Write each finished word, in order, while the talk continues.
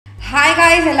Hi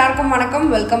guys, எல்லாருக்கும் வணக்கம்.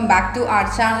 Welcome back to our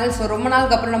channel. So ரொம்ப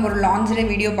நாளுக்கு அப்புறம் நம்ம ஒரு lingerie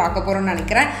வீடியோ பார்க்க போறோம்னு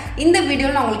நினைக்கிறேன். இந்த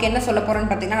வீடியோல நான் உங்களுக்கு என்ன சொல்ல போறேன்னு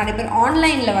பாத்தீங்கன்னா நிறைய பேர்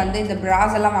ஆன்லைன்ல வந்து இந்த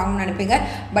bras எல்லாம் வாங்கணும்னு நினைப்பீங்க.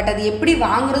 பட் அது எப்படி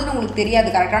வாங்குறதுன்னு உங்களுக்கு தெரியாது.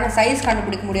 கரெக்ட்டான சைஸ்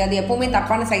கண்டுபிடிக்க முடியாது. எப்பவுமே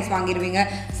தப்பான சைஸ் வாங்கிடுவீங்க.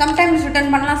 Sometimes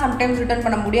ரிட்டர்ன் பண்ணலாம், sometimes ரிட்டர்ன்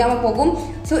பண்ண முடியாம போகும்.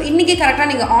 So இன்னைக்கு கரெக்ட்டா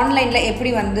நீங்க ஆன்லைன்ல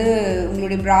எப்படி வந்து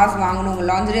உங்களுடைய bras வாங்கணும், உங்க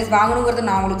lingeries வாங்கணும்ங்கறது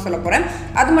நான் உங்களுக்கு சொல்ல போறேன்.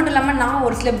 அது மட்டும் இல்லாம நான்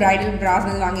ஒரு சில bridal bras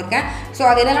வந்து வாங்கியிருக்கேன். So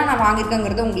அதெல்லாம் நான்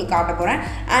வாங்கியிருக்கேங்கறத உங்களுக்கு காட்ட போறேன்.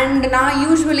 And நான்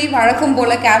யூசுவலி வழக்கம்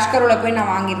போல CashKaroல போய் நான்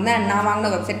வாங்கியிருந்தேன். நான் வாங்கின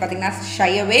வெப்சைட் பார்த்தீங்கன்னா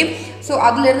Shyaway. ஸோ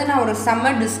அதுலேருந்து நான் ஒரு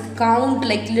சம்மர் டிஸ்கவுண்ட்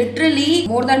லைக் லிட்ரலி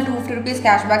மோர் தேன் $250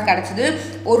 கேஷ்பேக் கிடச்சிது.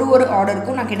 ஒரு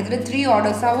ஆர்டருக்கும் நான் கிட்டத்தட்ட 3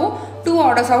 ஆர்டர்ஸாகவும் 2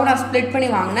 ஆர்டர்ஸாகவும் நான் ஸ்ப்ளிட் பண்ணி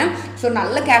வாங்கினேன். ஸோ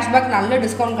நல்ல கேஷ்பேக் நல்ல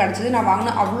டிஸ்கவுண்ட் கிடச்சிது. நான்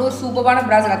வாங்கின அவ்வளோ சூப்பரான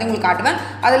ப்ராஸ் எல்லாத்தையும் உங்களுக்கு காட்டுவேன்.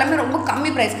 அது எல்லாமே ரொம்ப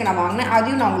கம்மி ப்ரைஸ்க்கு நான் வாங்கினேன்.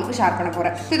 அதையும் நான் உங்களுக்கு ஷேர் பண்ண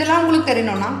போகிறேன். ஸோ இதெல்லாம் உங்களுக்கு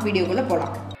தெரியணும்னா வீடியோக்குள்ளே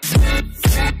போகலாம்.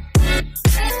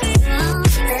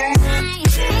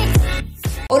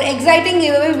 ஒரு எக்ஸைட்டிங்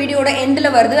கிவ்அவே வீடியோட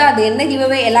எண்டில் வருது. அது என்ன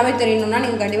கிவ்அவே எல்லாமே தெரியணும்னா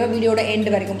நீங்கள் கண்டிப்பாக வீடியோட எண்டு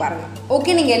வரைக்கும் பாருங்கள்.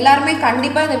 ஓகே, நீங்கள் எல்லாருமே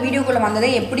கண்டிப்பாக இந்த வீடியோக்குள்ளே வந்ததே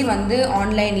எப்படி வந்து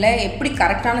ஆன்லைனில் எப்படி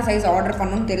கரெக்டான சைஸ் ஆர்டர்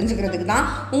பண்ணணும்னு தெரிஞ்சுக்கிறதுக்கு தான்.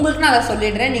 உங்களுக்கு நான் அதை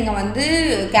சொல்லிடுறேன். நீங்கள் வந்து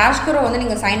CashKaro வந்து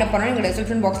நீங்கள் சைன் அப் பண்ணணும். நீங்கள்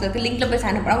டிஸ்கிரிப்ஷன் பாக்ஸில் இருக்குது, லிங்க்கில் போய்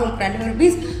சைன் அப் பண்ணால் உங்களுக்கு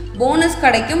 $20 போனஸ்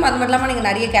கிடைக்கும். அது மட்டும் இல்லாமல் நீங்கள்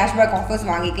நிறைய கேஷ்பேக் ஆஃபர்ஸ்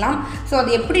வாங்கிக்கலாம். ஸோ அது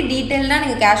எப்படி டீட்டெயிலாக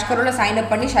நீங்கள் CashKaroல சைன்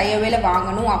அப் பண்ணி Shyawayல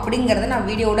வாங்கணும் அப்படிங்கிறத நான்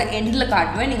வீடியோட எண்டில்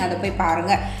காட்டுவேன். நீங்கள் அதை போய்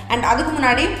பாருங்கள். அண்ட் அதுக்கு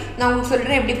முன்னாடி நான் உங்களுக்கு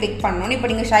சொல்கிறேன் எப்படி பிக் பண்ணணும். இப்போ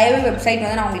நீங்கள் Shyaway வெப்சைட்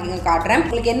வந்து நான் உங்களுக்கு இங்கே காட்டுறேன்.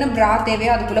 உங்களுக்கு என்ன ப்ரா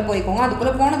தேவையோ அதுக்குள்ளே போய்க்கோங்க.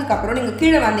 அதுக்குள்ளே போனதுக்கப்புறம் நீங்கள்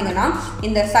கீழே வந்தீங்கன்னா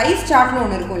இந்த சைஸ் சார்ட்னு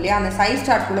ஒன்று இருக்கும் இல்லையா, அந்த சைஸ்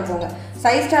சார்ட்குள்ளே போங்க.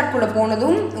 சைஸ் சார்ட்குள்ளே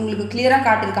போனதும் உங்களுக்கு கிளியராக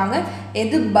காட்டியிருக்காங்க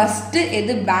எது பஸ்ட்டு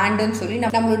எது பேண்டுன்னு சொல்லி.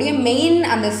 நம்மளுடைய மெயின்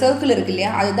அந்த சர்க்கிள் இருக்கு இல்லையா,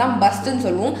 அதுதான் பஸ்ட்டுன்னு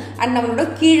சொல்லுவோம். அண்ட் நம்மளோட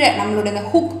கீழே நம்மளுடைய அந்த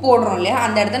ஹுக் போடுறோம் இல்லையா,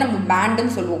 அந்த இடத்த நம்ம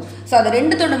பேண்டுன்னு சொல்லுவோம். ஸோ அது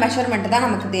ரெண்டுத்தோட மெஷர்மெண்ட் தான்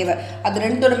நமக்கு தேவை. அது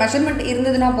ரெண்டுத்தோட மெஷர்மெண்ட்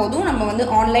இருந்ததுன்னா போதும், நம்ம வந்து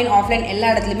ஆன்லைன் ஆஃப்லைன் எல்லா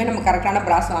இடத்துலையுமே நம்ம கரெக்டான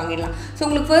ப்ராஸ் வாங்கிடலாம். ஸோ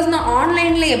உங்களுக்கு ஃபர்ஸ்ட் நான்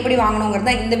ஆன்லைனில் எப்படி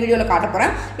வாங்கணுங்கிறத இந்த வீடியோவில் காட்ட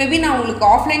போகிறேன். மேபி நான் உங்களுக்கு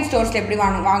ஆஃப்லைன் ஸ்டோர்ஸில் எப்படி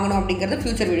வாங்கணும் அப்படிங்கிறது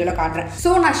ஃபியூச்சர் வீடியோவில் காட்டுறேன். ஸோ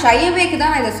நான் Shyawayக்கு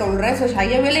தான் நான் இதை சொல்கிறேன். ஸோ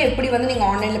Shyawayல எப்படி வந்து நீங்கள்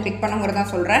ஆன்லைனில் பிக் பண்ணுங்கிறதா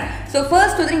சொல்கிறேன். ஸோ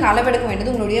ஃபர்ஸ்ட் வந்து நீங்கள் அளவெடுக்க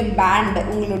வேண்டியது உங்களுடைய பேண்டு.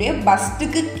 உங்களுடைய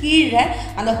பஸ்ட்டுக்கு கீழே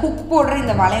அந்த ஹுக் போடுற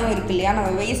இந்த வளையம் இருக்கு இல்லையா,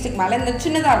 நம்ம வெயிஸ்ட்டுக்கு மேலே இந்த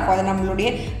சின்னதாக இருக்கும். அது நம்மளுடைய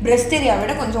பிரெஸ்ட் ஏரியா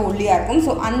விட கொஞ்சம் ஒல்லியாக இருக்கும்.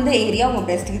 ஸோ அந்த ஏரியா உங்கள்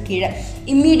பிரெஸ்ட்டுக்கு கீழே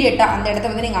இம்மீடியட்டாக அந்த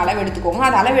இடத்த வந்து நீங்கள் அளவு எடுத்துக்கோங்க.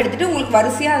 அது அளவு எடுத்துகிட்டு உங்களுக்கு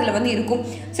வரிசையாக அதில் வந்து இருக்கும்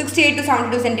 68 to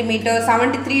 72 சென்டிமீட்டர்,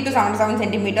 73 to 77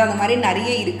 சென்டிமீட்டர், அந்த மாதிரி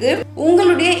நிறைய இருக்குது.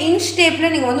 உங்களுடைய இன்ச்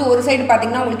டேப்பில் நீங்கள் வந்து ஒரு சைடு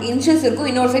பார்த்தீங்கன்னா உங்களுக்கு இன்ச்சஸ் இருக்கும்,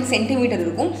 இன்னொரு சைடு சென்டிமீட்டர்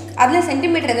இருக்கும். அதில்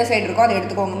சென்டிமீட்டர் எந்த சைடு இருக்கோ அதை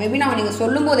எடுத்துக்கோங்க. மேபி நீங்கள்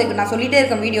சொல்லும் போது நான் சொல்லிட்டே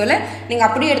இருக்க வீடியோவில் நீங்கள்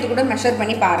அப்படியே எடுத்து கூட மெஷர்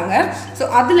பண்ணி பாருங்கள். ஸோ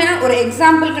அதில் ஒரு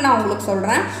எக்ஸாம்பிளுக்கு நான் உங்களுக்கு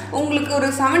சொல்கிறேன். உங்களுக்கு ஒரு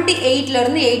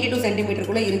 78லேருந்து 82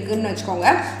 சென்டிமீட்டருக்குள்ளே இருக்குதுன்னு வச்சுக்கோங்க.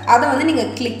 அதை வந்து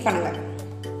நீங்கள் கிளிக் பண்ணுங்கள்.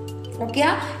 ஓகே,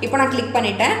 இப்போ நான் கிளிக்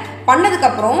பண்ணிட்டேன்.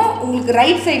 பண்ணதுக்கப்புறம் உங்களுக்கு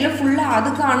ரைட் சைடில் ஃபுல்லாக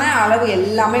அதுக்கான அளவு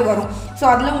எல்லாமே வரும். ஸோ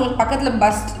அதில் உங்களுக்கு பக்கத்தில்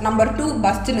பஸ்ட் நம்பர் 2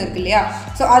 பஸ்ட்டுன்னு இருக்கு இல்லையா,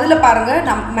 ஸோ அதில் பாருங்கள்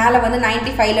மேலே வந்து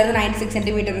 95லேருந்து 96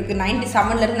 சென்டிமீட்டர் இருக்குது,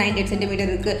 97லேருந்து 98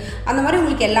 சென்டிமீட்டர் இருக்குது. அந்த மாதிரி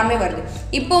உங்களுக்கு எல்லாமே வருது.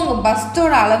 இப்போ உங்கள்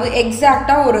பஸ்ட்டோட அளவு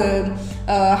எக்ஸாக்டாக ஒரு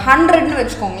 100ன்னு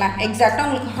வச்சுக்கோங்களேன். எக்ஸாக்டாக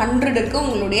உங்களுக்கு 100 இருக்குது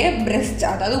உங்களுடைய பிரெஸ்ட்,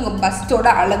 அதாவது உங்கள் பஸ்ட்டோட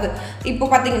அளவு. இப்போ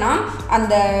பார்த்தீங்கன்னா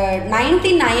அந்த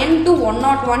 99 to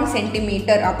 101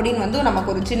 சென்டிமீட்டர் அப்படின்னு வந்து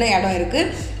நமக்கு ஒரு சின்ன இடம்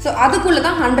இருக்குது. ஸோ அதுக்குள்ளே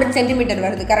தான் 100 சென்டிமீட்டர்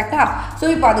வருது, கரெக்டாக? ஸோ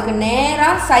இப்போ அதுக்கு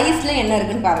நேராக சைஸில் என்ன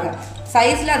இருக்குதுன்னு பாருங்கள்.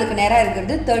 சைஸில் அதுக்கு நேராக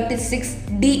இருக்கிறது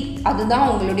 36D, அதுதான்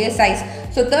உங்களுடைய சைஸ்.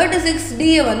 ஸோ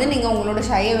 36Dயை வந்து நீங்கள் உங்களோட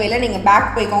Shyawayல நீங்கள்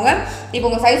பேக் போய்க்கோங்க. இப்போ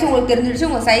உங்கள் சைஸ் உங்களுக்கு தெரிஞ்சிடுச்சு,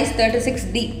 உங்கள் சைஸ்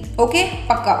 36D. ஓகே,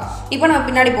 பக்கா. இப்போ நம்ம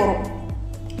பின்னாடி போகிறோம்.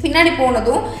 பின்னாடி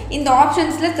போனதும் இந்த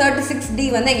ஆப்ஷன்ஸில் 36D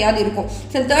வந்து எங்கேயாவது இருக்கும்.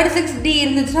 ஸோ 36D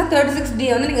இருந்துச்சுன்னா 36D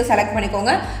வந்து நீங்கள் செலக்ட்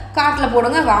பண்ணிக்கோங்க, கார்ட்டில்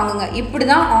போடுங்க, வாங்குங்க. இப்படி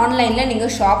தான் ஆன்லைனில்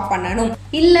நீங்கள் ஷாப் பண்ணணும்.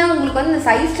 இல்லை உங்களுக்கு வந்து இந்த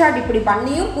சைஸ் சார்ட் இப்படி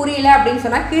பண்ணியும் புரியல அப்படின்னு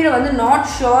சொன்னால் கீழே வந்து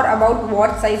not sure about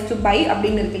what size to by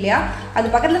அப்படின்னு இருக்கு இல்லையா,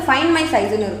 அது பக்கத்தில் ஃபைண்ட் மை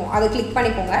சைஸ்ன்னு இருக்கும். அதை கிளிக்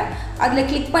பண்ணிக்கோங்க. அதில்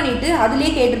கிளிக் பண்ணிவிட்டு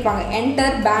அதுலேயே கேட்டிருப்பாங்க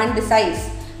என்டர் பேண்ட் சைஸ்,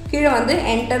 கீழே வந்து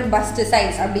என்டர் பஸ்ட்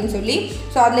சைஸ் அப்படின்னு சொல்லி.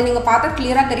 ஸோ அதில் நீங்கள் பார்த்தா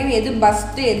கிளியராக தெரியும் எது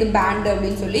பஸ்ட்டு எது பேண்டு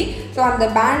அப்படின்னு சொல்லி. ஸோ அந்த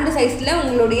பேண்டு சைஸில்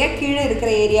உங்களுடைய கீழே இருக்கிற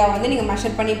ஏரியா வந்து நீங்கள்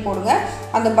மெஷர் பண்ணி போடுங்க.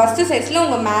 அந்த பஸ்ட்டு சைஸில்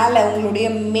உங்கள் மேலே உங்களுடைய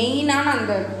மெயினான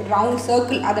அந்த ரவுண்ட்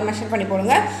சர்க்கிள் அதை மெஷர் பண்ணி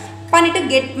போடுங்க. பண்ணிவிட்டு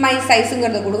கெட் மை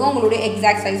சைஸுங்கிறத கொடுங்க. உங்களுடைய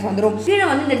எக்ஸாக்ட் சைஸ் வந்துடும். கீழே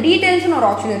வந்து இந்த டீட்டெயில்ஸ்னு ஒரு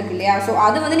ஆப்ஷன் இருக்குது இல்லையா, ஸோ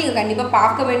அது வந்து நீங்கள் கண்டிப்பாக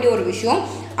பார்க்க வேண்டிய ஒரு விஷயம்.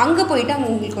 அங்கே போயிட்டு அவங்க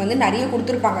உங்களுக்கு வந்து நிறைய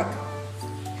கொடுத்துருப்பாங்க.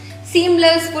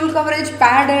 Seamless, full coverage,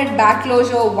 padded, back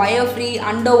closure, wire free,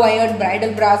 under wired,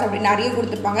 bridal பிராஸ் அப்படி நிறைய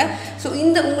கொடுத்துருப்பாங்க. ஸோ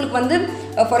இந்த உங்களுக்கு வந்து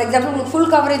ஃபார் எக்ஸாம்பிள் உங்களுக்கு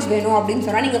ஃபுல் கவரேஜ் வேணும் அப்படின்னு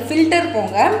சொன்னால் நீங்கள் ஃபில்டர்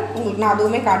போங்க. உங்களுக்கு நான்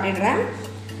அதுவுமே காட்டிடுறேன்.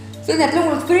 ஸோ இந்த இடத்துல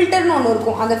உங்களுக்கு ஃபில்டர்னு ஒன்று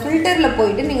இருக்கும். அந்த ஃபில்டரில்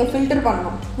போயிட்டு நீங்கள் ஃபில்டர்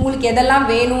பண்ணணும் உங்களுக்கு எதெல்லாம்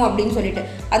வேணும் அப்படின்னு சொல்லிட்டு.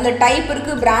 அதில் டைப்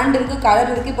இருக்குது, பிராண்ட் இருக்குது,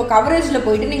 கலர் இருக்குது. இப்போ கவரேஜில்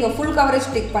போயிட்டு நீங்கள் ஃபுல்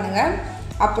கவரேஜ் கிளிக் பண்ணுங்கள்.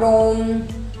 அப்புறம்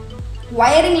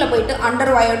வயரிங்கில் போயிட்டு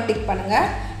அண்டர் வயர் டிக் பண்ணுங்கள்.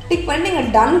 டிக் பண்ணி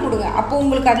நீங்கள் டன் கொடுங்க. அப்போ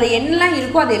உங்களுக்கு அதில் என்னெல்லாம்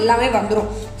இருக்கோ அது எல்லாமே வந்துடும்.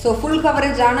 ஸோ ஃபுல்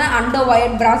கவரேஜான அண்டர்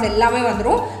வயர்ட் ப்ராஸ் எல்லாமே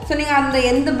வந்துடும். ஸோ நீங்கள் அந்த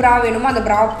எந்த ப்ரா வேணுமோ அந்த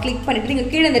ப்ரா கிளிக் பண்ணிவிட்டு நீங்கள்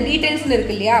கீழே இந்த டீட்டெயில்ஸில்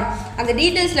இருக்குது இல்லையா, அந்த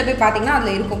டீட்டெயில்ஸில் போய் பார்த்தீங்கன்னா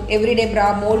அதில் இருக்கும் எவ்ரிடே ப்ரா,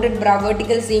 மோல்டட் ப்ரா,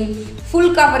 வெர்டிக்கல் சீம்,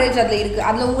 ஃபுல் கவரேஜ் அதில் இருக்குது.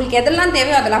 அதில் உங்களுக்கு எதெல்லாம்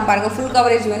தேவையோ அதெல்லாம் பாருங்கள். ஃபுல்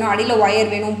கவரேஜ் வேணும், அடியில்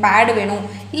ஒயர் வேணும், பேடு வேணும்,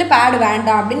 இல்லை பேடு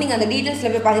வேண்டாம் அப்படின்னு நீங்கள் அந்த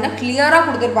டீட்டெயில்ஸில் போய் பார்த்தீங்கன்னா கிளியராக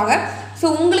கொடுத்துருப்பாங்க. ஸோ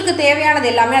உங்களுக்கு தேவையானது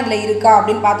எல்லாமே அதில் இருக்கா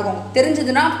அப்படின்னு பார்த்துக்கோங்க.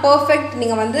 தெரிஞ்சதுன்னா பர்ஃபெக்ட்.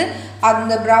 நீங்கள் வந்து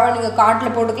அந்த ப்ராவை நீங்கள்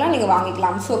கார்ட்டில் போட்டுக்கலாம், நீங்கள்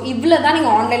வாங்கிக்கலாம். ஸோ இவ்வளோ தான்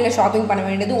நீங்கள் ஆன்லைனில் ஷாப்பிங் பண்ண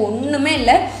வேண்டியது, ஒன்றுமே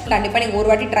இல்லை. கண்டிப்பாக நீங்கள் ஒரு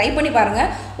வாட்டி ட்ரை பண்ணி பாருங்கள்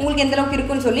உங்களுக்கு எந்தளவுக்கு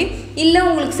இருக்குன்னு சொல்லி. இல்லை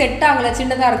உங்களுக்கு செட் ஆகலை,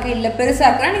 சின்னதாக இருக்குது, இல்லை பெருசாக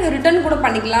இருக்குன்னா நீங்கள் ரிட்டர்ன் கூட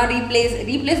பண்ணிக்கலாம்.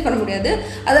 ரீப்ளேஸ் பண்ண முடியாது,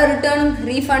 அதாவது ரிட்டர்ன்,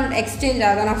 ரீஃபண்ட், எக்ஸ்சேஞ்ச்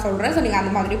அதை நான் சொல்கிறேன். ஸோ நீங்கள்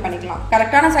அந்த மாதிரி பண்ணிக்கலாம்.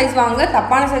 கரெக்டான சைஸ் வாங்க.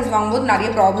 தப்பான சைஸ் வாங்கும்போது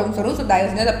நிறைய ப்ராப்ளம்ஸ் வரும். ஸோ தயவு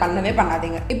செஞ்சு அதை பண்ணவே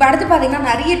பண்ணாதீங்க. இப்போ அடுத்து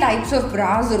பார்த்தீங்கன்னா நிறைய டைப்ஸ் ஆஃப்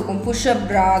ப்ராஸ் இருக்கும். புஷ்அப்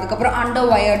ப்ரா, அதுக்கப்புறம் அண்டர்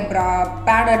வயர்ட் ப்ரா,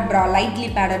 பேடட் ப்ரா, லைட்லி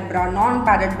பேடட் ப்ரா, நான்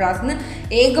பேடட் ப்ராஸ்னு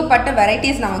ஏகப்பட்ட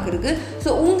வெரைட்டிஸ் நமக்கு இருக்குது. ஸோ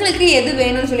உங்களுக்கு எது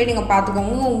வேணும்னு சொல்லி நீங்கள்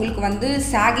பார்த்துக்கோங்க. உங்களுக்கு வந்து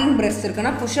சாகிங் பிரெஸ்ட்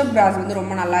இருக்குன்னா புஷ்அப் ப்ராஸ் வந்து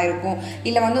ரொம்ப நல்லா இருக்கும்.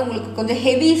 இல்லை வந்து உங்களுக்கு கொஞ்சம்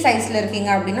ஹெவி சைஸில் இருக்கீங்க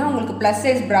அப்படின்னா உங்களுக்கு ப்ளஸ்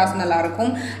சைஸ் ப்ராஸ்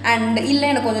நல்லாயிருக்கும். அண்ட் இல்லை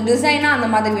எனக்கு கொஞ்சம் டிசைனாக அந்த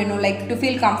மாதிரி வேணும், லைக் டு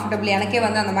ஃபீல் கம்ஃபர்டபுள், எனக்கே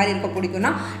வந்து அந்த மாதிரி இருக்க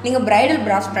பிடிக்கும்னா நீங்கள் பிரைடல்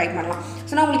ப்ராஸ் ட்ரை பண்ணலாம்.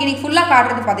 ஸோ நான் உங்களுக்கு இன்றைக்கி ஃபுல்லாக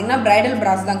காட்டுறது பார்த்தீங்கன்னா பிரைடல்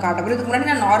ப்ராஸ் தான் காட்டுறேன். இதுக்கு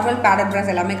முன்னாடி நான் நார்மல் பேடட்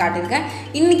ப்ராஸ் எல்லாமே காட்டியிருக்கேன்.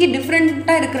 இன்றைக்கி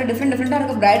டிஃப்ரெண்ட்டாக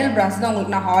இருக்க பிரைடல் ப்ராஸ் தான்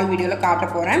உங்களுக்கு நான் ஹால் வீடியோவில் காட்ட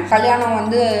போகிறேன். கல்யாணம்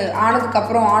வந்து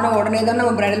ஆனதுக்கப்புறம் ஆன உடனே தான்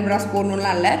நம்ம பிரைடல் ப்ராஸ்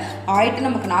போடணும்லாம் இல்லை. ஆயிட்டு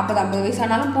நமக்கு 40-50 வயசு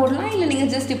ஆனாலும் போடலாம், இல்லை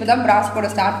நீங்கள் ஜஸ்ட் இப்போ தான் ப்ராஸ் போட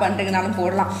ஸ்டார்ட் பண்ணுறீங்கனாலும்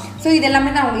போடலாம். ஸோ இது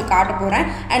எல்லாமே தான் உங்களுக்கு காட்ட போகிறேன்.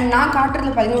 அண்ட் நான்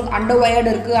காட்டுறதுல பார்த்தீங்கன்னா அண்டர்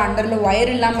ஒயர்டு இருக்குது, அண்டரில்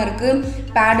ஒயர் இல்லாமல் இருக்குது,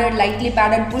 பேடட், லைட்லி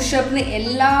பேடட், புஷ்அப்னு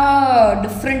எல்லா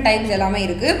டிஃப்ரெண்ட் டைப்ஸ் எல்லாமே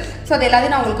இருக்குது. ஸோ அது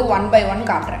எல்லாத்தையும் நான் உங்களுக்கு 1 by 1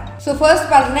 காட்டுறேன். ஸோ ஃபர்ஸ்ட்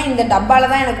பார்த்தீங்கன்னா இந்த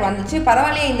டப்பாவில் தான் எனக்கு வந்துச்சு.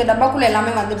 பரவாயில்லையே, இந்த டப்பாக்குள்ளே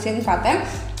எல்லாமே வந்துருச்சுன்னு பார்த்தேன்.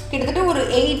 கிட்டத்தட்ட ஒரு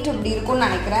 8 அப்படி இருக்கும்னு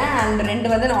நினைக்கிறேன். அண்ட்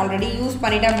 2 வந்து நான் ஆல்ரெடி யூஸ்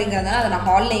பண்ணிட்டேன் அப்படிங்கிறதுனால அதை நான்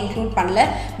ஹாலில் இன்க்ளூட் பண்ணல.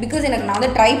 பிகாஸ் எனக்கு நான்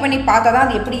வந்து ட்ரை பண்ணி பார்த்தா தான்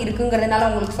அது எப்படி இருக்குங்கிறதுனால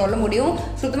உங்களுக்கு சொல்ல முடியும்.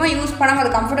 சுத்தமாக யூஸ் பண்ணாமல்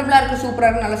அது கம்ஃபர்டபுளாக இருக்குது,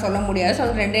 சூப்பராக இருக்குன்னு சொல்ல முடியாது. ஸோ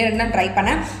அது 2 தான் ட்ரை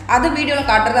பண்ணேன். அது வீடியோவில்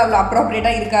காட்டுறது அவ்வளோ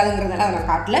அப்ரோப்ரியேட்டாக இருக்காதுங்கிறதுனால அதை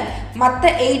நான் காட்டல.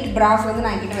 மற்ற 8 ப்ராஸ் வந்து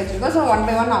நான் என்கிட்ட வச்சுருக்கேன். ஸோ 1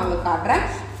 by 1 நான் உங்களுக்கு காட்டுறேன்.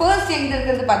 ஃபர்ஸ்ட் எங்கே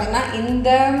இருக்கிறது பார்த்தீங்கன்னா இந்த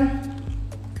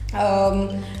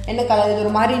என்ன கலர், இது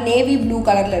ஒரு மாதிரி நேவி ப்ளூ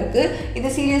கலரில் இருக்குது. இது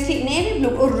சீரியஸ்லி நேவி ப்ளூ,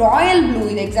 ஒரு ராயல் ப்ளூ,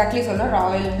 இது எக்ஸாக்ட்லி சொல்கிறேன்,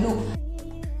 ராயல் ப்ளூ.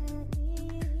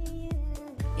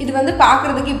 இது வந்து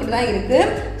பார்க்குறதுக்கு இப்படி தான்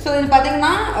இருக்குது. ஸோ இது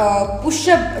பார்த்தீங்கன்னா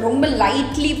புஷ்அப், ரொம்ப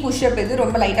லைட்லி புஷ்அப், இது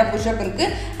ரொம்ப லைட்டாக புஷ்அப்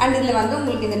இருக்குது. அண்ட் இதில் வந்து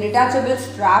உங்களுக்கு இந்த டிட்டாச்சபிள்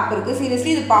ஸ்ட்ராப் இருக்குது.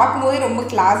 சீரியஸ்லி இது பார்க்கும்போதே ரொம்ப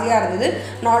கிளாஸியாக இருந்தது.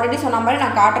 நான் ஆல்ரெடி சொன்ன மாதிரி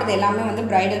நான் காட்டுறது எல்லாமே வந்து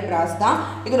பிரைடல் ப்ராஸ் தான்.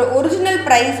 இதோட ஒரிஜினல்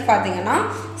ப்ரைஸ் பார்த்தீங்கன்னா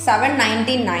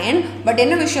 799. பட்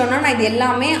என்ன விஷயம்னா நான் இது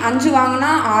எல்லாமே 5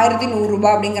 வாங்கினா 1100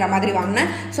 ரூபாய் அப்படிங்கிற மாதிரி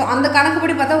வாங்கினேன். ஸோ அந்த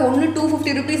கணக்குப்படி பார்த்தா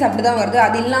 250 rupees அப்படி தான் வருது.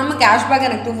 அது இல்லாமல் கேஷ்பேக்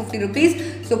எனக்கு 250 rupees.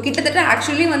 ஸோ கிட்டத்தட்ட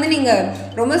ஆக்சுவலி வந்து நீங்கள்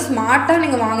ரொம்ப ஸ்மார்ட்டாக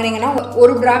நீங்கள் வாங்குறீங்கன்னா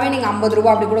ஒரு ப்ராவே நீங்கள் 50 ரூபா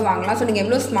அப்படி கூட வாங்கலாம். ஸோ நீங்கள்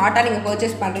எவ்வளோ ஸ்மார்ட்டாக நீங்கள்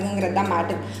பர்ச்சேஸ் பண்ணுறீங்கிறது தான்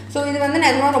மேட்டர். ஸோ இது வந்து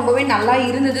நிஜமாக ரொம்பவே நல்லா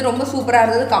இருந்தது, ரொம்ப சூப்பராக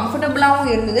இருந்தது,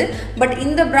 கம்ஃபர்டபுளாகவும் இருந்தது. பட்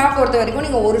இந்த ப்ரா பொறுத்த வரைக்கும்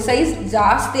நீங்கள் ஒரு சைஸ்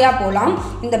ஜாஸ்தியாக போகலாம்.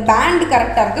 இந்த பேண்ட்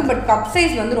கரெக்டாக இருக்குது, பட் கப்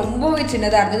சைஸ் வந்து ரொம்பவே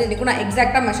சின்னதாக இருந்தது. இதுக்கு நான்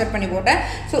எக்ஸாக்டாக மெஷர் பண்ணி போட்டேன்.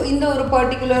 ஸோ இந்த ஒரு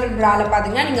பர்டிகுலர் ப்ராவில்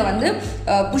பார்த்தீங்கன்னா நீங்கள் வந்து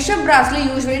புஷ்அப் ப்ராஸில்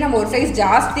யூஸ்வலி நம்ம ஒரு சைஸ்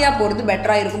ஜாஸ்தியாக போகிறது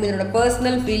பெட்டராக இருக்கும். இதோட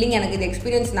பர்சனல் ஃபீலிங், எனக்கு இது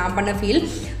எக்ஸ்பீரியன்ஸ் நான் பண்ண ஃபீல்.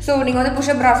 ஸோ நீங்கள் வந்து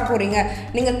புஷ்அப் ப்ராஸ் போகிறீங்க,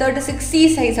 நீங்கள் 36C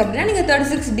சைஸ் அப்படின்னா நீங்கள்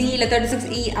 36D இல்லை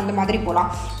 36E அந்த மாதிரி போகலாம்.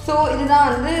 ஸோ இதுதான்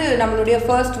வந்து நம்மளுடைய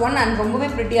ஃபர்ஸ்ட் ஒன். அண்ட் ரொம்பவே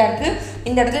ப்ரிட்டியாக இருக்குது.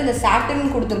 இந்த இடத்துல இந்த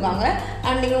சாட்டின் கொடுத்துருக்காங்க.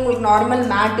 அண்ட் நீங்கள் உங்களுக்கு நார்மல்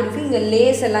மேட் இருக்குது, இங்கே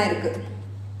லேஸ் எல்லாம் இருக்குது.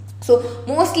 ஸோ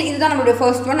மோஸ்ட்லி இதுதான் நம்மளுடைய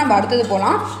ஃபர்ஸ்ட் ஒன். நம்ம அடுத்தது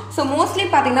போகலாம். ஸோ மோஸ்ட்லி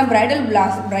பார்த்தீங்கன்னா பிரைடல்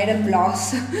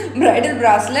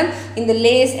ப்ராஸில் இந்த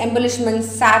லேஸ், எம்பலிஷ்மெண்ட்ஸ்,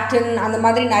 சாட்டின் அந்த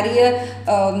மாதிரி நிறைய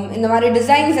இந்த மாதிரி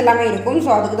டிசைன்ஸ் எல்லாமே இருக்கும்.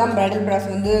 ஸோ அதுக்கு தான் பிரைடல் ப்ராஸ்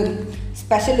வந்து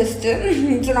ஸ்பெஷலிஸ்ட்டு.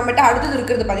 ஸோ நம்மகிட்ட அடுத்தது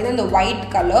இருக்கிறது பார்த்திங்கன்னா இந்த ஒயிட்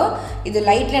கலர். இது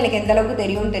லைட்டில் எனக்கு எந்த அளவுக்கு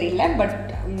தெரியும்னு தெரியல, பட்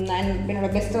நான் என்னோட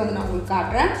பெஸ்ட்டை வந்து நான் உங்களுக்கு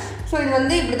காட்டுறேன். ஸோ இது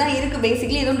வந்து இப்படி தான் இருக்குது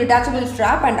பேசிக்கலி. இதுவும் டிட்டாச்சபிள்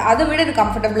ஸ்ட்ராப். அண்ட் அதை விட இது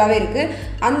கம்ஃபர்டபுளாகவே இருக்குது.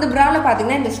 அந்த ப்ராவில்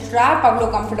பார்த்தீங்கன்னா இந்த ஸ்ட்ராப் அவ்வளோ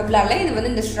கம்ஃபர்டபுளாக இல்லை. இது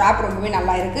வந்து இந்த ஸ்ட்ராப் ரொம்பவே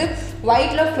நல்லா இருக்குது.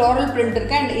 ஒயிட்டில் ஃப்ளோரல் பிரிண்ட்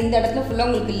இருக்குது. அண்ட் இந்த இடத்துல ஃபுல்லாக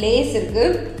உங்களுக்கு லேஸ்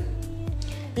இருக்குது,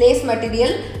 லேஸ்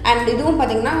மெட்டீரியல். அண்ட் இதுவும்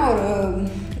பார்த்திங்கன்னா ஒரு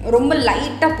ரொம்ப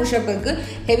லைட்டாக புஷ்அப் இருக்குது,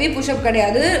 ஹெவி புஷ்அப்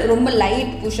கிடையாது, ரொம்ப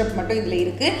லைட் புஷ்அப் மட்டும் இதில்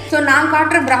இருக்குது. ஸோ நான்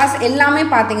காட்டுற ப்ராஸ் எல்லாமே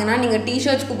பார்த்தீங்கன்னா நீங்கள்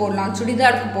டிஷர்ட்ஸ்க்கு போடலாம்,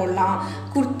 சுடிதாருக்கு போடலாம்,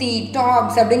 குர்த்தி,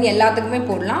 டாப்ஸ் அப்படின்னு எல்லாத்துக்குமே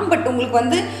போடலாம். பட் உங்களுக்கு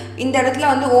வந்து இந்த இடத்துல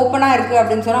வந்து ஓப்பனாக இருக்குது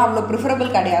அப்படின்னு சொன்னால் அவ்வளோ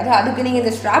ப்ரிஃபரபிள் கிடையாது. அதுக்கு நீங்கள்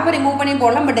இந்த ஸ்ட்ராப்பை ரிமூவ் பண்ணி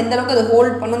போடலாம், பட் எந்த அளவுக்கு அது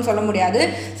ஹோல்ட் பண்ணுன்னு சொல்ல முடியாது.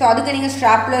 ஸோ அதுக்கு நீங்கள்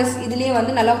ஸ்ட்ராப்லெஸ் இதுலேயே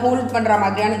வந்து நல்லா ஹோல்ட் பண்ணுற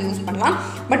மாதிரியான யூஸ் பண்ணலாம்.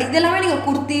 பட் இதெல்லாமே நீங்கள்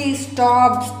குர்த்திஸ்,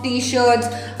 டாப்ஸ்,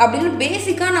 டிஷர்ட்ஸ் அப்படின்னு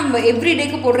பேசிக்காக நம்ம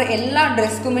எவ்ரிடேக்கு போடுற எல்லா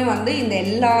ட்ரெஸ்க்குமே வந்து இந்த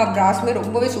எல்லா ப்ராஸுமே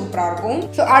ரொம்பவே சூப்பராக இருக்கும்.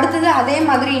 ஸோ அடுத்தது அதே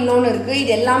மாதிரி இன்னொன்று இருக்குது.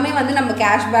 இது எல்லாமே வந்து நம்ம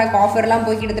கேஷ்பேக் ஆஃபர்லாம்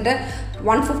போய் கிட்டத்தட்ட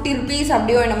 150 rupees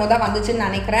அப்படியோ என்னமோ தான் வந்துச்சுன்னு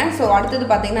நினைக்கிறேன். ஸோ அடுத்தது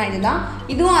பார்த்தீங்கன்னா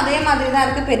இதுவும் அதே மாதிரி தான்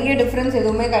இருக்குது. பெரிய டிஃப்ரென்ஸ்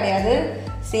எதுவுமே கிடையாது.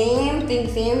 Same thing,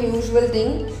 same usual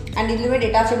thing. And இதுவுமே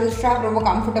டிட்டாச்சபிள் ஸ்ட்ராப், ரொம்ப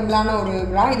கம்ஃபர்டபுளான ஒரு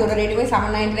ப்ரா. இதோட ரேட்டுமே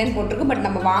 799 போட்டிருக்கு. பட்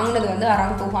நம்ம வாங்கினது வந்து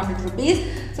அரௌண்ட் 200 rupees.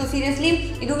 ஸோ சீரியஸ்லி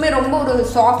இதுவுமே ரொம்ப ஒரு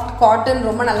சாஃப்ட் காட்டன்,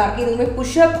 ரொம்ப நல்லாயிருக்கு. இதுவுமே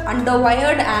push-up, under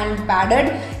wired and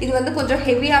padded. இது வந்து கொஞ்சம்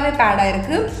ஹெவியாகவே பேடாக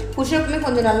இருக்குது. புஷ்அப்புமே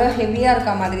கொஞ்சம் நல்லா ஹெவியாக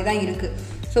இருக்க மாதிரி தான் இருக்குது.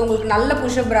 ஸோ உங்களுக்கு நல்ல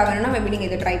புஷ்அப் ப்ரா வேணும்னா மேபி நீங்கள்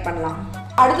இதை ட்ரை பண்ணலாம்.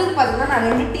 அடுத்தது பார்த்தீங்கன்னா நான்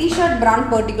 2 டிஷர்ட் பிராண்ட்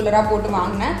பர்டிகுலராக போட்டு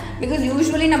வாங்கினேன். பிகாஸ்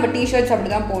யூஸ்வலி நம்ம டிஷர்ட்ஸ்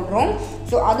அப்படி தான் போடுறோம்.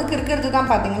 ஸோ அதுக்கு இருக்கிறது தான்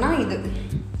பார்த்தீங்கன்னா இது.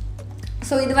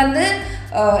 ஸோ இது வந்து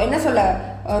என்ன சொல்ல,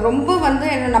 ரொம்ப வந்து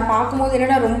என்ன நான் பார்க்கும்போது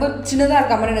என்னடா ரொம்ப சின்னதாக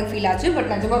இருக்க மாதிரி எனக்கு ஃபீல் ஆச்சு.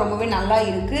 பட் நிஜமாக ரொம்பவே நல்லா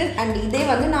இருக்குது. அண்ட் இதே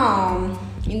வந்து நான்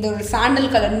இந்த ஒரு சாண்டல்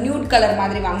கலர், நியூட் கலர்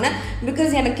மாதிரி வாங்கினேன்.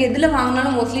 பிகாஸ் எனக்கு எதில்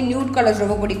வாங்கினாலும் மோஸ்ட்லி நியூட் கலர்ஸ்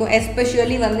ரொம்ப பிடிக்கும்.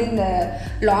 எஸ்பெஷலி வந்து இந்த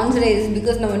லான்ஜரேஸ்.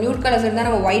 பிகாஸ் நம்ம நியூட் கலர்ஸ் இருந்தால்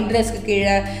நம்ம ஒயிட் ட்ரெஸ்க்கு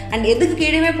கீழே அண்ட் எதுக்கு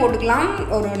கீழே போட்டுக்கலாம்.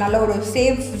 ஒரு நல்ல ஒரு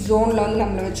சேஃப் ஜோனில் வந்து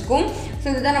நம்மளை வச்சுக்கும். ஸோ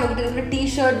இதுதான் நம்மகிட்ட இருக்கிற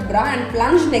டிஷர்ட் ப்ரா. அண்ட்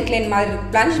பிளஞ்ச் நெக்லைன் மாதிரி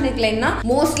இருக்குது. பிளஞ்ச் நெக்லைன்னா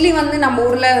மோஸ்ட்லி வந்து நம்ம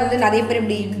ஊரில் வந்து நிறைய பேர்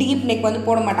இப்படி டீப் நெக் வந்து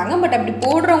போட மாட்டாங்க. பட் அப்படி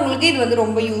போடுறவங்களுக்கு இது வந்து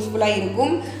ரொம்ப யூஸ்ஃபுல்லாக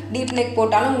இருக்கும். டீப் நெக்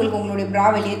போட்டாலும் உங்களுக்கு உங்களுடைய ப்ரா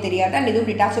வெளியே தெரியாது. அண்ட் இதுவும்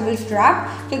டிட்டாச்சபிள் ஸ்ட்ராப்.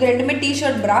 ஸோ இது ரெண்டுமே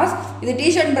டிஷர்ட் ப்ராஸ். இது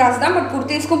டிஷர்ட் ப்ராஸ் தான், பட்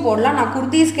குர்த்திஸ்க்கும் போடலாம். நான்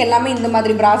குர்த்திஸ்க்கு எல்லாமே இந்த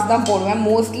மாதிரி ப்ராஸ் தான் போடுவேன்.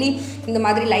 மோஸ்ட்லி இந்த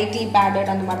மாதிரி லைட்லி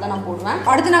பேடட் அந்த மாதிரி தான் நான் போடுவேன்.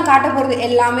 அடுத்து நான் காட்ட போகிறது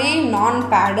எல்லாமே நான்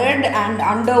பேடட் அண்ட்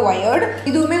அண்டர் வயர்டு.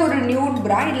 இதுவுமே ஒரு நியூட்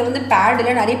ப்ரா. இதில் வந்து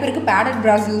பேடில் நிறைய பேருக்கு பேடட்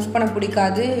ப்ராஸ் யூஸ் பண்ண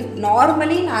பிடிக்காது.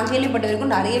 நார்மலி நான் கேள்விப்பட்ட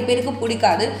வரைக்கும் நிறைய பேருக்கு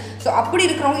பிடிக்காது. ஸோ அப்படி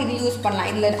இருக்கிறவங்க இது யூஸ் பண்ணலாம்.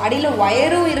 இதில் அடியில்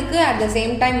ஒயரும் இருக்குது. அட் த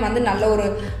சேம் டைம் வந்து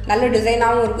நல்ல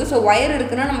டிசைனாகவும் இருக்குது. ஸோ ஒயர்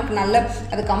இருக்குன்னா நமக்கு நல்ல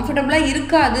அது கம்ஃபர்டபுளாக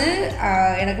இருக்காது.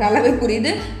 எனக்கு நல்லாவே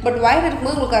புரியுது. பட் ஒயர்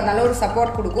இருக்கும்போது உங்களுக்கு அது நல்ல ஒரு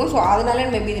சப்போர்ட் கொடுக்கும். ஸோ அதனால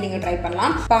மேபி இது நீங்கள் ட்ரை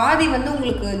பண்ணலாம். பாதி வந்து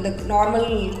உங்களுக்கு இந்த நார்மல்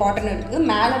காட்டன் இருக்குது,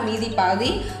 மேலே மீதி பாதி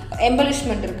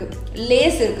எம்பலிஷ்மெண்ட் இருக்குது,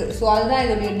 லேஸ் இருக்குது. ஸோ அதுதான்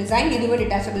இதோடைய டிசைன். இதுவே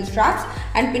டிட்டாச்சபிள் ஸ்ட்ராப்ஸ்.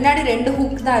 அண்ட் பின்னாடி 2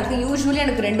 ஹூக் தான் இருக்குது. யூஸ்வலி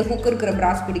எனக்கு 2 ஹூக் இருக்கிற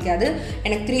ப்ராஸ் பிடிக்காது.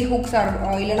 எனக்கு 3 ஹூக்ஸ்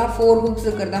இல்லைனா 4 ஹூக்ஸ்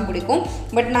இருக்கிறது தான் பிடிக்கும்.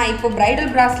 பட் நான் இப்போ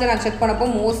பிரைடல் ப்ராஸில் நான் செக் பண்ணப்போ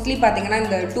மோஸ்ட்லி பார்த்தீங்கன்னா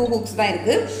இந்த 2 ஹூக்ஸ் தான்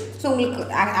இருக்குது. ஸோ உங்களுக்கு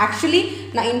ஆக்சுவலி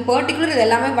நான் இன் பர்டிகுலர் இது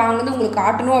எல்லாமே வாங்குறது உங்களுக்கு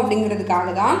காட்டணும்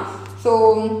அப்படிங்கிறதுக்காக தான். ஸோ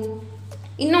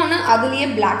இன்னொன்று அதுலேயே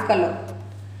பிளாக் கலர்.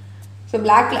 ஸோ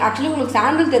பிளாக்ல ஆக்சுவலி உங்களுக்கு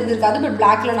சாண்டில் தெரிஞ்சிருக்காது, பட்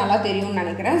பிளாக்ல நல்லா தெரியும்னு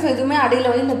நினைக்கிறேன். ஸோ இதுவுமே அடியில்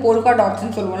வந்து இந்த போல்கா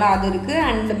டாட்ஸ்ன்னு சொல்லுவோம்ல அது இருக்குது.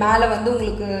 அண்ட் மேலே வந்து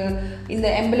உங்களுக்கு இந்த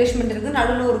எம்பலிஷ்மெண்ட் இருக்குது.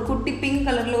 நடுவில் ஒரு குட்டி பிங்க்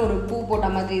கலரில் ஒரு பூ போட்ட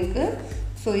மாதிரி இருக்குது.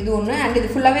 ஸோ இது ஒன்று. அண்ட்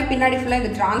இது ஃபுல்லாகவே பின்னாடி ஃபுல்லாக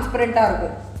இது டிரான்ஸ்பரண்ட்டாக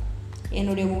இருக்கும்.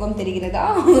 என்னுடைய முகம் தெரிகிறதா?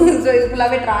 ஸோ இது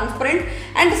ஃபுல்லாகவே டிரான்ஸ்பரண்ட்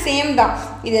அண்ட் சேம் தான்.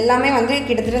 இது எல்லாமே வந்து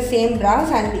கிட்டத்தட்ட சேம்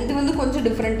ப்ராஸ். அண்ட் இது வந்து கொஞ்சம்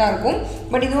டிஃப்ரெண்ட்டாக இருக்கும்.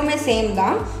 பட் இதுவுமே சேம்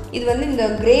தான். இது வந்து இந்த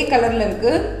க்ரே கலரில்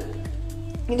இருக்குது.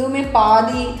 இதுவுமே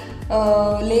பாதி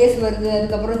லேஸ் வருது.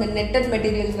 அதுக்கப்புறம் இந்த நெட்டட்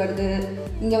மெட்டீரியல்ஸ் வருது.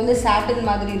 இங்கே வந்து சாட்டின்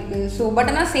மாதிரி இருக்குது. ஸோ பட்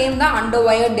ஆனால் சேம் தான். அண்டர்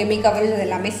வயர், டெமி கவரேஜ் இது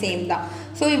எல்லாமே சேம் தான்.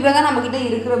 ஸோ இவ்வளோ தான் நம்மக்கிட்ட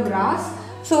இருக்கிற ப்ராஸ்.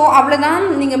 ஸோ அவ்வளோதான்.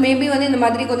 நீங்கள் மேபி வந்து இந்த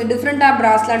மாதிரி கொஞ்சம் டிஃப்ரெண்ட்டாக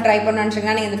ப்ராஸ்லாம் ட்ரை பண்ண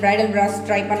நினச்சிங்கன்னா நீங்கள் இந்த ப்ரைடல் ப்ராஸ்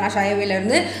ட்ரை பண்ணலாம்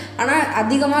ஷாயவேலேருந்து. ஆனால்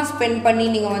அதிகமாக ஸ்பெண்ட் பண்ணி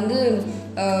நீங்கள் வந்து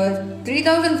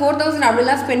 3000 4000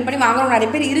 அப்படிலாம் ஸ்பெண்ட் பண்ணி வாங்குறவங்க நிறைய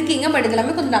பேர் இருக்கீங்க. பட் இது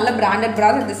எல்லாமே கொஞ்சம் நல்ல branded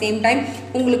ப்ராஸ். At the same time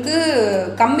உங்களுக்கு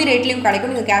கம்மி ரேட்லேயும்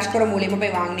கிடைக்கும். நீங்கள் CashKaro மூலியமாக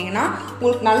போய் வாங்கினீங்கன்னா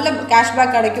உங்களுக்கு நல்ல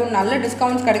கேஷ்பேக் கிடைக்கும், நல்ல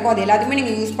டிஸ்கவுண்ட்ஸ் கிடைக்கும். அது எல்லாத்தையுமே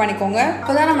நீங்கள் யூஸ் பண்ணிக்கோங்க.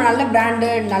 அப்போ தான் நம்ம நல்ல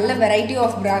பிராண்டட், நல்ல வெரைட்டி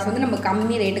ஆஃப் ப்ராஸ் வந்து நம்ம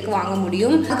கம்மி ரேட்டுக்கு வாங்க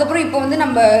முடியும். அதுக்கப்புறம் இப்போ வந்து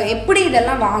நம்ம எப்படி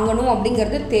இதெல்லாம் வாங்கணும்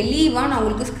அப்படிங்கிறது தெளிவாக நான்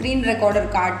உங்களுக்கு ஸ்க்ரீன் ரெக்கார்டர்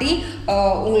காட்டி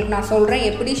உங்களுக்கு நான் சொல்கிறேன்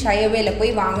எப்படி ஷயவேல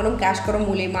போய் வாங்கணும் CashKaro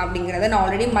மூலியமாக அப்படிங்கிறத. நான்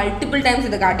ஆல்ரெடி மல்டிபிள் டைம்ஸ்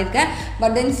இதை காட்டியிருக்கேன்.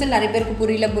 பட் தென் ஸ்டில் நிறைய பேருக்கு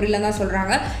புரியல தான்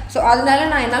சொல்கிறாங்க. ஸோ அதனால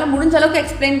நான் என்னால் முடிஞ்ச அளவுக்கு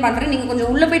எக்ஸ்பிளைன் பண்ணுறேன். நீங்கள் கொஞ்சம்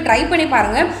உள்ளே போய் ட்ரை பண்ணி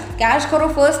பாருங்கள். CashKaro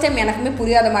ஃபர்ஸ்ட் டைம் எனக்குமே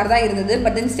புரியாத மாதிரி தான் இருந்தது.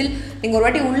 பட் தென் ஸ்டில் நீங்கள் ஒரு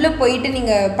வாட்டி உள்ளே போயிட்டு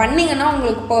நீங்கள் பண்ணிங்கன்னா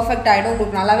உங்களுக்கு பர்ஃபெக்ட் ஆகிடும்.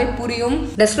 உங்களுக்கு நல்லாவே புரியும்.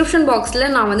 டிஸ்கிரிப்ஷன் பாக்ஸில்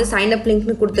நான் வந்து சைன் அப்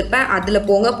லிங்க்னு கொடுத்துருப்பேன். அதில்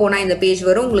போனால் இந்த பேஜ்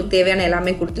வரும். உங்களுக்கு தேவையான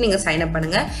எல்லாமே கொடுத்து நீங்கள் சைன் அப்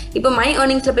பண்ணுங்கள். இப்போ மை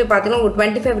ஏர்னிங்ஸில் போய் பார்த்தீங்கன்னா ஒரு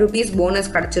 25 rupees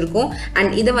போனஸ் கிடச்சிருக்கும்.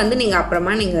 அண்ட் இதை வந்து நீங்கள்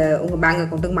அப்புறமா நீங்கள் உங்கள் பேங்க்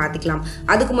அக்கௌண்ட்டுக்கு மாற்றிக்கலாம்.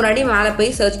 அதுக்கு முன்னாடி மேலே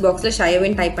போய் சர்ச் பாக்ஸில்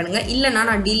ஷயவேன்னு டைப் பண்ணுங்கள். இல்லைனா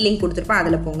நான் டீல் லிங்க் கொடுத்துருப்பேன்,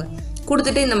 அதில் போங்க.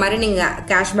 கொடுத்துட்டு இந்த மாதிரி நீங்கள்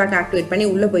கேஷ்பேக் ஆக்டிவேட் பண்ணி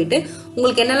உள்ளே போயிட்டு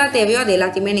உங்களுக்கு என்னெல்லாம் தேவையோ அது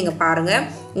எல்லாத்தையுமே நீங்கள் பாருங்கள்.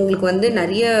 உங்களுக்கு வந்து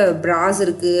நிறைய ப்ராஸ்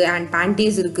இருக்குது அண்ட்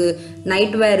பேண்டீஸ் இருக்குது,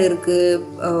 நைட் வேர் இருக்குது,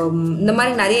 இந்த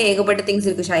மாதிரி நிறைய ஏகப்பட்ட திங்ஸ்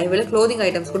இருக்குது. ஷயவேல க்ளோதிங்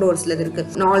ஐட்டம்ஸ் கூட ஒரு சிலது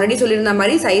இருக்குது. நான் ஆல்ரெடி சொல்லியிருந்த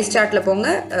மாதிரி சைஸ் சார்ட்டில் போங்க,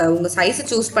 உங்கள் சைஸை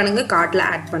சூஸ் பண்ணுங்கள், கார்ட்டில்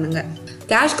ஆட் பண்ணுங்கள்.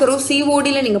 CashKaro COD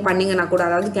நீங்கள் பண்ணீங்கன்னா கூட,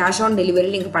 அதாவது கேஷ் ஆன் டெலிவரி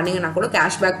நீங்கள் பண்ணீங்கன்னா கூட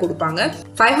கேஷ்பேக் கொடுப்பாங்க.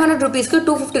 500 rupeesக்கு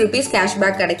 250 rupees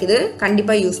கேஷ்பேக் கிடைக்குது.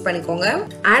 கண்டிப்பாக யூஸ் பண்ணிக்கோங்க.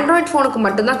 ஆண்ட்ராய்ட் ஃபோனுக்கு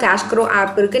மட்டும்தான் CashKaro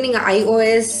ஆப் இருக்குது. நீங்கள்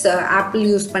iOS ஆப்பிள்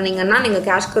யூஸ் பண்ணீங்கன்னா நீங்கள்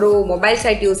CashKaro மொபைல்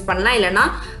சைட் யூஸ் பண்ணலாம், இல்லைனா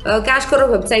CashKaro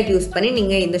வெப்சைட் யூஸ் பண்ணி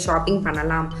நீங்கள் இந்த ஷாப்பிங்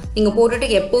பண்ணலாம். நீங்கள் போட்டுட்டு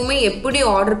எப்போவுமே எப்படி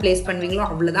ஆர்டர் பிளேஸ் பண்ணுவீங்களோ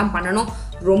அவ்வளோதான் பண்ணணும்.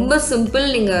 ரொம்ப சிம்பிள்.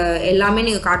 நீங்கள் எல்லாமே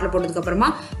நீங்கள் கார்ட்டில் போட்டதுக்கப்புறமா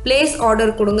பிளேஸ்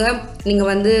ஆர்டர் கொடுங்க. நீங்கள்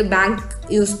வந்து பேங்க்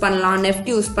யூஸ் பண்ணலாம், நெஃப்ட்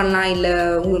யூஸ் பண்ணலாம், இல்லை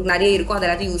உங்களுக்கு நிறைய இருக்கும் அது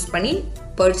எல்லாத்தையும் யூஸ் பண்ணி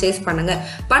பர்ச்சேஸ் பண்ணுங்கள்.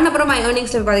 பண்ண அப்புறம் மை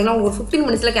ஏர்னிங்ஸில் பார்த்தீங்கன்னா உங்களுக்கு 15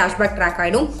 minutes கேஷ்பேக் ட்ராக்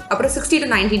ஆகிடும். அப்புறம் 60 to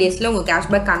 90 days உங்கள்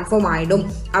கேஷ்பேக் கன்ஃபார்ம் ஆகிடும்.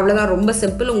 அவ்வளோதான், ரொம்ப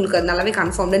சிம்பிள். உங்களுக்கு அது நல்லாவே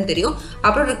கன்ஃபார்ம்னு தெரியும்.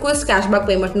 அப்புறம் ரிக்வஸ்ட் கேஷ்பேக்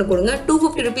பேமெண்ட்னு கொடுங்க.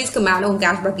 250 rupeesக்கு மேலே உங்கள்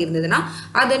கேஷ்பேக் இருந்ததுன்னா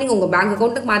அதை நீங்கள் உங்கள் பேங்க்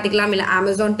அக்கௌண்ட்டுக்கு மாற்றிக்கலாம், இல்லை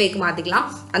அமேசான் பேக்கு மாற்றிக்கலாம்.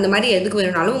 அந்த மாதிரி எதுக்கு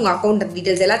வேணும்னாலும் உங்கள் அக்கௌண்ட்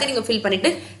டீட்டெயில்ஸ் எல்லாத்தையும் நீங்கள் ஃபில்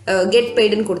பண்ணிவிட்டு கெட்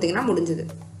பெய்டுன்னு கொடுத்தீங்கன்னா முடிஞ்சுது.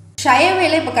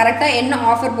 ஷயவேல இப்போ கரெக்டாக என்ன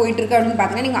ஆஃபர் போயிட்டு இருக்கு அப்படின்னு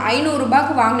பார்த்தீங்கன்னா, நீங்கள் 500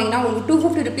 ரூபாய்க்கு வாங்கினீங்கன்னா உங்களுக்கு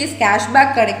 250 rupees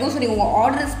கேஷ்பேக் கிடைக்கும். ஸோ நீங்கள் உங்கள்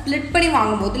ஆர்டர் ஸ்ப்ளிட் பண்ணி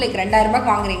வாங்கும்போது லைக் 2000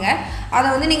 ரூபாய்க்கு வாங்குறீங்க, அதை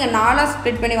வந்து நீங்கள் 4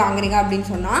 ஸ்ப்ளிட் பண்ணி வாங்குறீங்க அப்படின்னு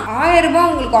சொன்னால் 1000 ரூபாய்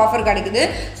உங்களுக்கு ஆஃபர் கிடைக்குது.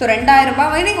 ஸோ 2000 ரூபாய்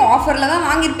வந்து நீங்கள் ஆஃபரில் தான்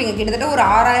வாங்கியிருப்பீங்க. கிட்டத்தட்ட ஒரு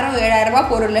 6000-7000 ரூபாய்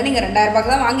பொருளில் நீங்கள் 2000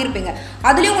 ரூபாய்க்கு தான் வாங்கியிருப்பீங்க.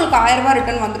 அதுலேயும் உங்களுக்கு 1000 ரூபாய்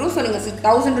ரிட்டர்ன் வந்துடும். ஸோ நீங்கள்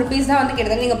 1000 rupees தான் வந்து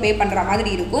கிட்டத்தட்ட நீங்கள் பே பண்ணுற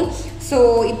மாதிரி இருக்கும். ஸோ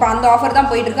இப்போ அந்த ஆஃபர்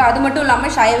தான் போயிட்டு இருக்கு. அது மட்டும்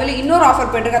இல்லாமல் ஷயவேல இன்னொரு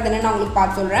ஆஃபர் போயிட்டு இருக்கு. அது என்ன நான் உங்களுக்கு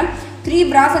பார்த்து சொல்கிறேன். 3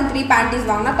 bras and 3 panties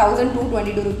வாங்கினா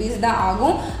 1222 rupees தான்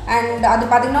ஆகும். அண்ட் அது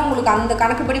பார்த்தீங்கன்னா உங்களுக்கு அந்த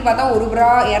கணக்குப்படி பார்த்தா ஒரு bra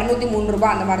 203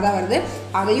 ரூபாய் அந்த மாதிரி தான் வருது.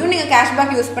 அதையும் நீங்கள்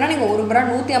கேஷ்பேக் யூஸ் பண்ணால் நீங்கள் ஒரு bra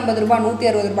 150 ரூபாய்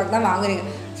 160 ரூபாய்க்கு தான் வாங்குறீங்க.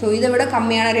 ஸோ இதை விட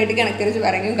கம்மியான ரேட்டுக்கு எனக்கு தெரிஞ்சு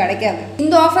வேற எங்கேயும் கிடைக்காது.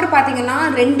 இந்த ஆஃபர் பார்த்தீங்கன்னா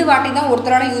 2 வாட்டி தான்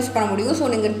ஒருத்தரால் யூஸ் பண்ண முடியும். ஸோ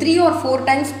நீங்கள் 3 or 4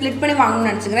 times ஸ்ப்ளிட் பண்ணி வாங்கணும்னு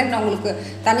நினச்சிக்கிறேன். நான் உங்களுக்கு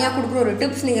தனியாக கொடுக்குற ஒரு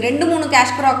டிப்ஸ். நீங்கள் 2-3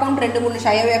 CashKaro அக்கௌண்ட் 2-3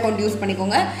 ஷயவே அக்கௌண்ட் யூஸ்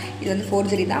பண்ணிக்கோங்க. இது வந்து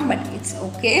forgery தான், பட் இட்ஸ்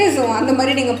ஓகே. ஸோ அந்த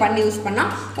மாதிரி நீங்கள் பண்ணி யூஸ்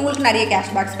பண்ணால் உங்களுக்கு நிறைய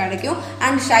கேஷ்பேக்ஸ் கிடைக்கும்.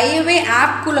 அண்ட் ஷயவே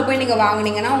ஆப்குள்ளே போய் நீங்கள்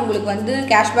வாங்கினீங்கன்னா உங்களுக்கு வந்து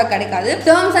கேஷ்பேக் கிடைக்காது.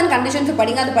 டேர்ம்ஸ் அண்ட் கண்டிஷன்ஸ்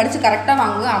படிங்க, அதை படித்து கரெக்டாக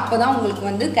வாங்குங்க. அப்போ தான் உங்களுக்கு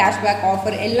வந்து கேஷ்பேக்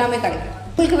ஆஃபர் எல்லாமே கிடைக்கும்.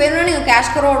 உங்களுக்கு வேணும்னா நீங்கள்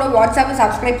CashKaroட வாட்ஸ்அப்பை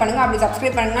சப்ஸ்கிரைப் பண்ணுங்கள். அப்படி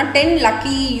சப்ஸ்கிரைப் பண்ணிங்கன்னா 10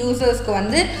 lucky யூசர்ஸ்க்கு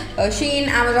வந்து ஷீன்,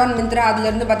 அமேசான், மிந்த்ரா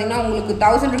அதுலேருந்து பார்த்தீங்கன்னா உங்களுக்கு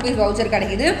 1000 rupees வவுச்சர்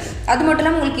கிடைக்குது. அது மட்டும்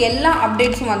இல்லாமல் உங்களுக்கு எல்லா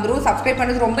அப்டேட்ஸும் வந்துடும். சப்ஸ்கிரைப்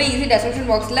பண்ணுறது ரொம்ப ஈஸி. டெஸ்கிரிப்ஷன்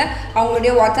பாக்ஸில்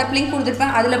அவங்களுடைய வாட்ஸ்அப் லிங்க்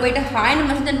கொடுத்துருப்பேன். அதில் போய்ட்டு ஹாய்னு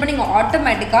மெசேஜ் சென்ட் பண்ணி நீங்கள்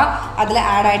ஆட்டோமேட்டிக்காக அதில்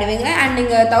ஆட் ஆகிடுவீங்க. அண்ட்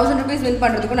நீங்கள் 1000 rupees வின்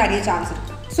பண்ணுறதுக்கும் நிறைய சான்ஸ்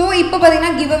இருக்குது. ஸோ இப்போ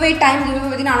பார்த்தீங்கன்னா கிவ்அவே டைம். கிவ்அவே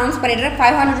பார்த்தீங்கன்னா அனௌன்ஸ் பண்ணிடுறேன்.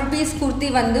 500 rupees குர்த்தி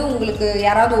வந்து உங்களுக்கு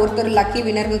யாராவது ஒருத்தர் லக்கி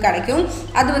வினருக்கு கிடைக்கும்.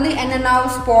 அது வந்து என்னென்னா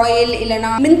ஸ்பாயில் இல்லைனா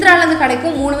மிந்த்ராலேருந்து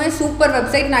கிடைக்கும். 3மே சூப்பர்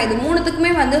வெப்சைட். நான் இது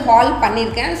 3த்துக்குமே வந்து ஹால்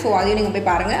பண்ணியிருக்கேன். ஸோ அதையும் நீங்கள் போய்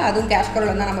பாருங்கள். அதுவும்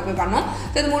CashKaroல தான் நம்ம போய் பண்ணோம்.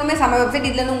 ஸோ இது 3மே செம்ம வெப்சைட்.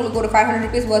 இதுலேருந்து உங்களுக்கு ஒரு 500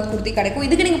 rupees worth குர்த்தி கிடைக்கும்.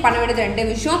 இதுக்கு நீங்கள் பண்ண வேண்டியது 2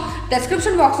 விஷயம்.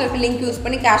 டெஸ்கிரிப்ஷன் பாக்ஸில் இருக்க லிங்க் யூஸ்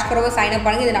பண்ணி CashKaroவை சைன் அப்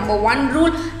பண்ணுங்கள். இது நம்பர் 1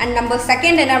 ரூல். அண்ட் நம்பர்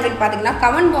 2 என்ன அப்படின்னு பார்த்தீங்கன்னா,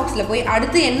 கமெண்ட் பாக்ஸில் போய்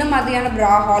அடுத்து என்ன மாதிரியான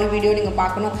ப்ரா ஹால் வீடியோ நீங்கள்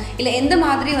பார்க்கணும், இல்லை எந்த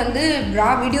மாதிரி வந்து ப்ரா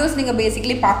வீடியோஸ் நீங்கள்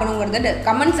பேசிக்கலி பார்க்கணுங்கிறத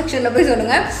கமெண்ட் செக்ஷனில் போய்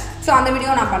சொல்லுங்கள். ஸோ அந்த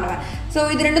வீடியோ நான் பண்ணுவேன். ஸோ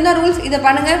இது 2 தான் ரூல்ஸ். இதை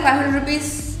பண்ணுங்கள். 500 rupees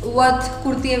worth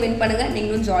குர்த்தியை வின் பண்ணுங்கள்.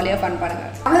 நீங்களும் ஜாலியாக ஃபன்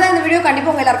பண்ணுங்கள். அவ்வளோதான். இந்த வீடியோ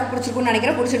கண்டிப்பாக உங்கள் எல்லாருக்கும் பிடிச்சிருக்குன்னு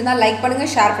நினைக்கிறேன். பிடிச்சிருந்தா லைக்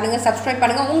பண்ணுங்கள், ஷேர் பண்ணுங்கள், சப்ஸ்கிரைப்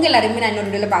பண்ணுங்கள். உங்கள் எல்லாருமே நான் இன்னொரு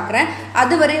வீடியோவில் பார்க்குறேன்.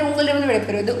 அதுவரை உங்களிடம்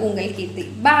விடைபெறுவது உங்கள் கீர்த்தி.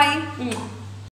 பாய்.